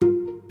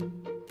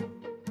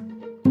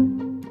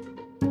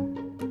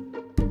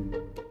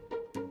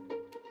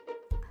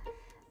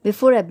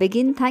Before I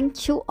begin,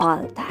 thank you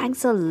all.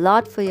 Thanks a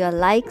lot for your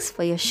likes,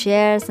 for your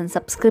shares and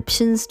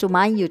subscriptions to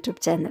my YouTube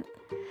channel.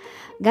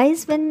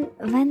 Guys, when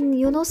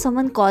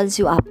someone calls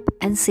you up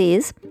and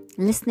says,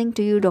 listening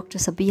to you Dr.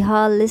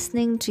 Sabiha,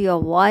 listening to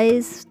your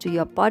voice, to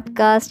your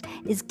podcast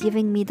is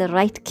giving me the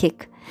right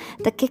kick,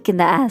 the kick in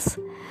the ass.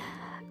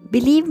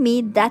 Believe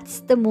me,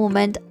 that's the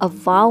moment, a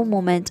wow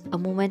moment, a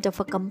moment of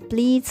a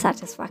complete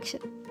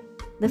satisfaction.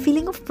 The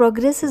feeling of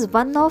progress is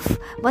one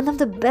of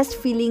the best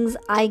feelings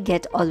I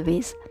get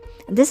always.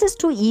 This is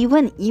true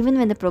even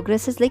when the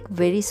progress is like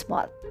very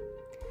small.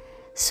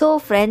 So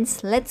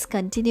friends, let's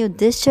continue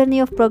this journey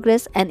of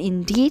progress, and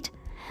indeed,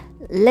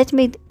 let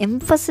me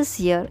emphasis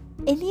here,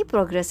 any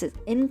progress is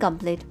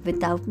incomplete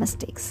without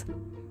mistakes.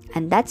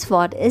 And that's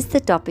what is the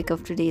topic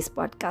of today's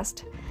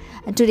podcast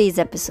and today's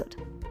episode.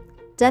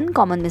 10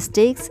 common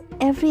mistakes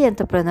every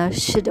entrepreneur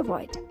should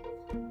avoid.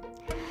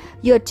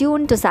 You're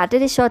tuned to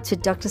Saturday Shots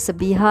with Dr.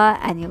 Sabiha,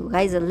 and you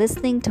guys are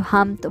listening to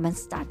Hum Tumen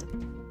Startup.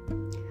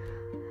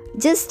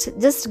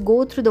 Just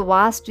go through the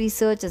vast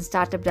research and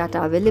startup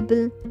data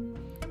available.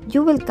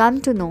 You will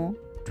come to know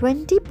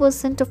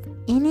 20% of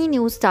any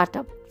new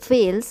startup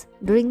fails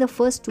during the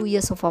first 2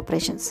 years of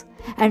operations,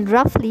 and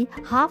roughly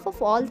half of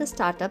all the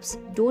startups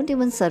don't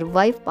even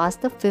survive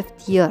past the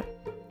 5th year.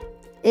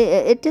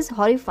 It is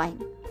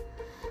horrifying.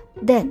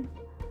 Then,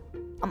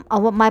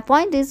 my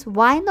point is,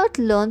 why not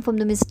learn from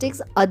the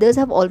mistakes others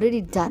have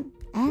already done,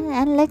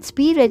 and let's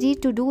be ready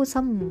to do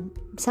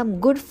some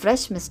good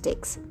fresh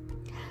mistakes.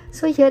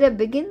 So here I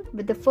begin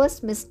with the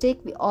first mistake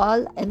we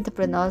all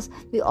entrepreneurs,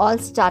 we all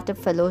startup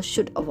fellows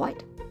should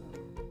avoid.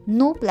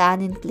 No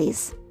plan in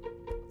place.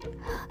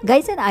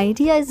 Guys, an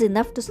idea is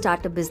enough to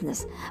start a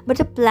business, but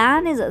a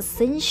plan is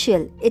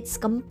essential. It's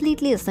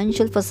completely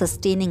essential for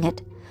sustaining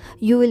it.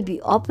 You will be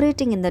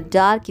operating in the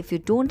dark if you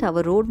don't have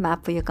a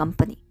roadmap for your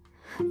company.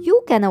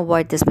 You can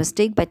avoid this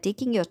mistake by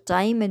taking your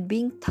time and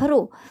being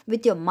thorough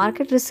with your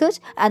market research,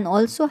 and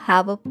also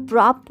have a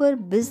proper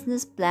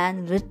business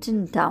plan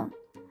written down.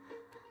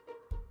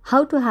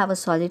 How to have a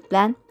solid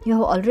plan, you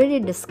have already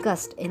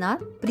discussed in our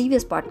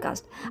previous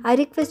podcast. I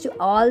request you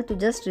all to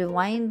just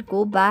rewind,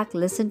 go back,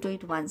 listen to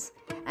it once,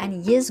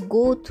 and yes,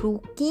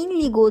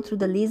 keenly go through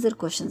the laser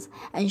questions,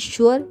 and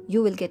sure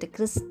you will get a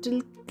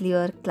crystal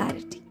clear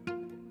clarity.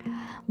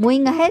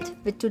 Moving ahead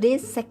with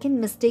today's second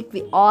mistake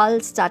we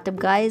all startup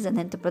guys and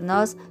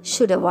entrepreneurs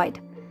should avoid.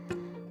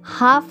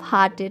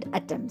 Half-hearted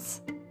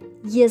attempts.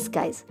 Yes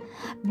guys,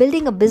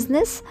 building a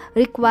business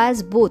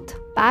requires both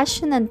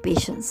passion and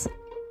patience,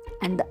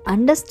 and the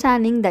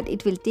understanding that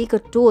it will take a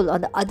toll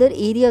on the other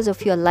areas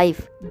of your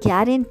life,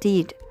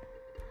 guaranteed.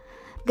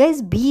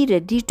 Guys, be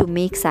ready to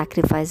make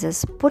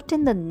sacrifices, put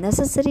in the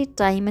necessary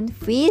time and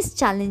face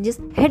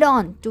challenges head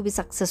on to be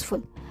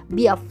successful.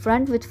 Be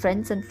upfront with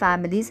friends and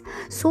families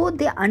so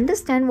they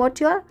understand what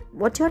your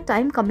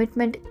time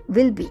commitment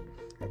will be.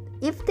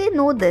 If they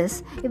know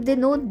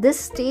this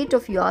state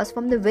of yours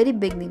from the very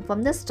beginning,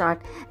 from the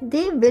start,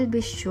 they will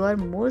be sure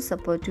more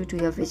supportive to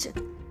your vision.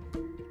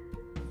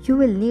 You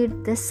will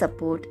need this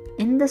support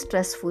in the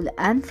stressful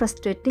and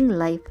frustrating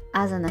life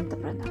as an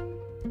entrepreneur.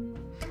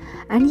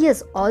 And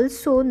yes,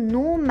 also,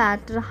 no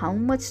matter how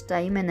much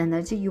time and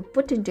energy you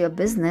put into your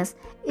business,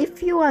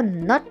 if you are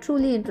not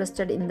truly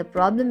interested in the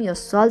problem you're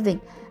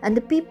solving and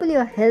the people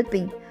you're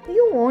helping,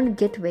 you won't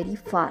get very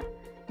far.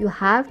 You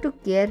have to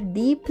care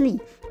deeply,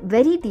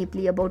 very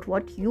deeply about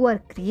what you are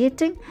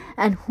creating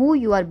and who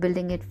you are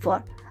building it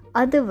for.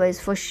 Otherwise,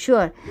 for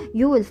sure,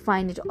 you will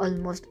find it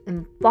almost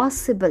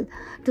impossible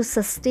to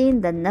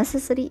sustain the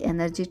necessary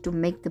energy to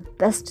make the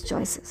best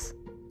choices.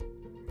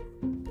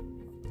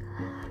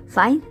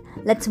 Fine,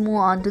 let's move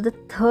on to the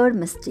third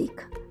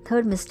mistake.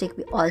 Third mistake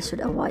we all should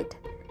avoid.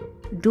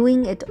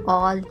 Doing it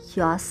all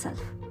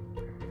yourself.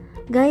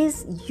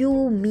 Guys,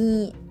 you,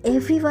 me,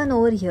 everyone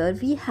over here,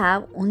 we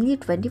have only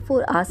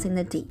 24 hours in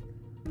a day.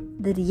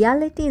 The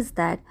reality is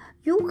that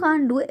you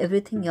can't do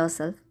everything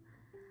yourself.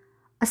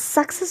 A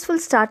successful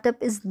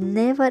startup is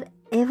never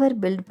ever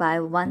built by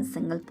one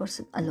single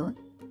person alone.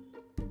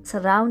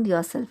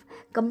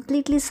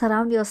 Completely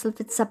surround yourself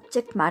with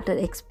subject matter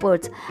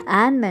experts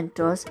and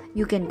mentors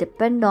you can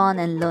depend on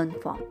and learn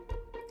from.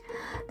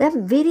 There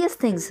are various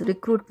things: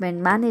 recruitment,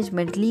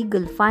 management,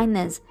 legal,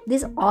 finance.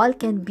 These all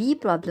can be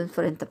problems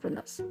for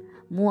entrepreneurs.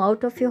 Move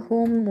out of your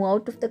home, move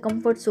out of the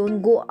comfort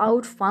zone, go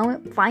out,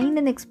 find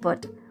an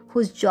expert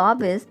whose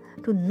job is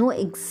to know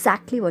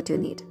exactly what you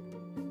need.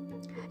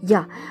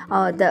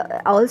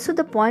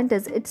 The point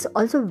is, it's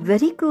also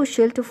very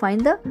crucial to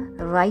find the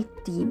right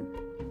team,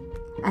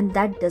 and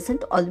that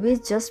doesn't always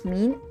just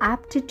mean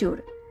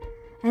aptitude.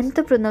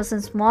 Entrepreneurs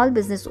and small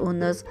business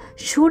owners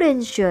should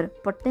ensure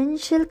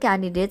potential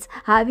candidates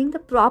having the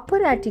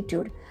proper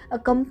attitude,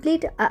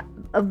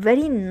 a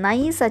very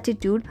nice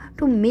attitude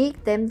to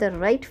make them the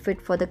right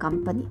fit for the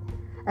company.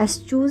 As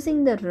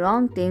choosing the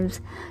wrong teams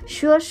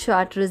sure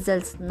shot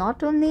results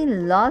not only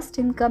in lost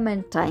income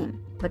and time,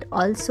 but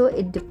also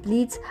it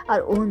depletes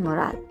our own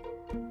morale.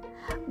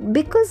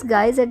 Because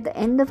guys, at the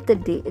end of the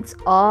day, it's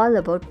all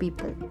about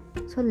people.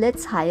 So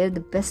let's hire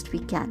the best we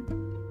can.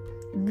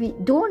 we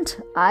don't,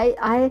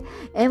 I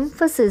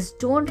emphasis,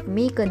 don't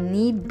make a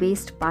need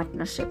based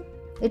partnership.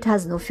 It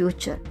has no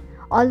future.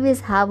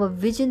 Always have a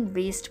vision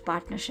based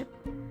partnership.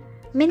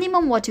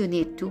 Minimum what you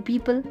need: two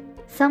people,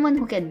 someone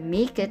who can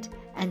make it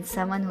and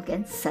someone who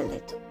can sell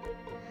it.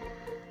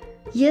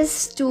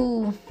 Yes,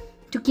 to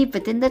keep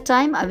within the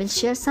time, I will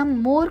share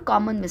some more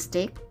common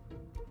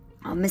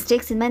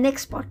mistakes in my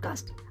next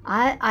podcast.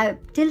 I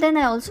till then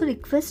I also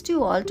request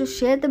you all to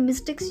share the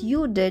mistakes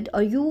you did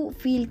or you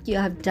feel you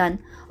have done,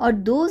 or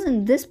those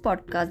in this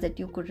podcast that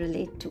you could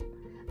relate to.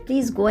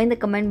 Please go in the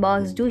comment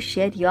box, do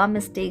share your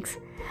mistakes,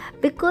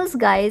 because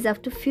guys,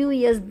 after few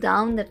years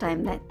down the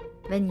timeline,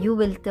 when you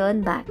will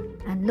turn back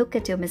and look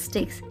at your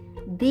mistakes,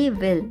 they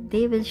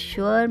will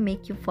sure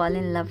make you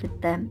fall in love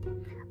with them,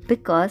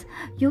 because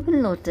you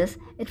will notice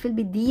it will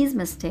be these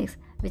mistakes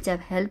which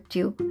have helped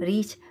you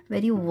reach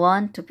where you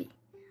want to be.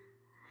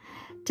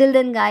 Till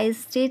then guys,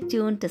 stay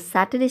tuned to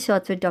Saturday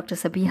Shots with Dr.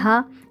 Sabiha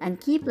and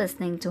keep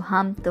listening to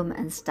Hum Tum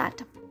and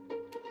Startup.